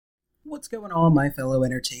What's going on, my fellow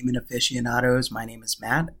entertainment aficionados? My name is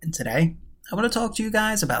Matt, and today I want to talk to you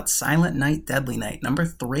guys about Silent Night, Deadly Night number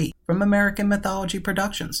 3 from American Mythology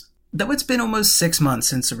Productions. Though it's been almost 6 months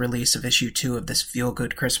since the release of issue 2 of this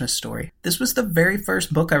feel-good Christmas story, this was the very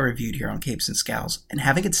first book I reviewed here on Capes and Scowls, and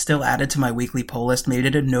having it still added to my weekly pull list made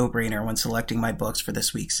it a no-brainer when selecting my books for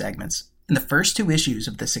this week's segments. In the first 2 issues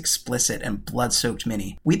of this explicit and blood-soaked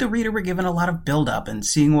mini, we the reader were given a lot of build-up and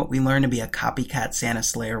seeing what we learned to be a copycat Santa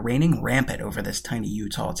Slayer reigning rampant over this tiny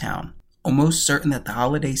Utah town. Almost certain that the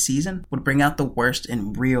holiday season would bring out the worst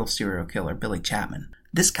and real serial killer, Billy Chapman.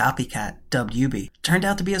 This copycat, dubbed Yubi, turned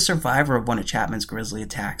out to be a survivor of one of Chapman's grisly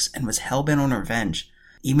attacks and was hell-bent on revenge,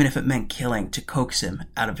 even if it meant killing to coax him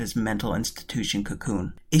out of his mental institution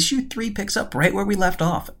cocoon. Issue 3 picks up right where we left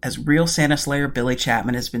off, as real Santa Slayer Billy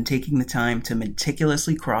Chapman has been taking the time to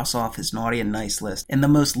meticulously cross off his naughty and nice list in the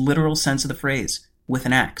most literal sense of the phrase, with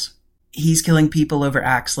an axe. He's killing people over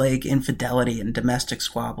acts like infidelity and domestic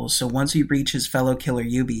squabbles, so once we reach his fellow killer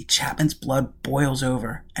Yubi, Chapman's blood boils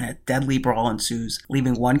over, and a deadly brawl ensues,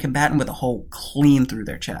 leaving one combatant with a hole clean through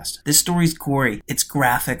their chest. This story's gory, it's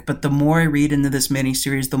graphic, but the more I read into this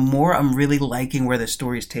miniseries, the more I'm really liking where the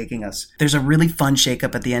story's taking us. There's a really fun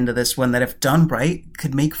shakeup at the end of this one that, if done right,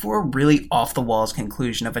 could make for a really off-the-walls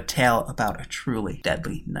conclusion of a tale about a truly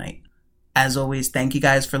deadly night. As always, thank you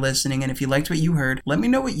guys for listening, and if you liked what you heard, let me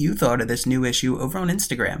know what you thought of this new issue over on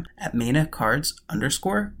Instagram at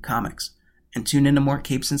ManaCards_comics. And tune in to more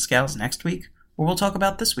Capes and Scowls next week, where we'll talk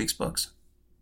about this week's books.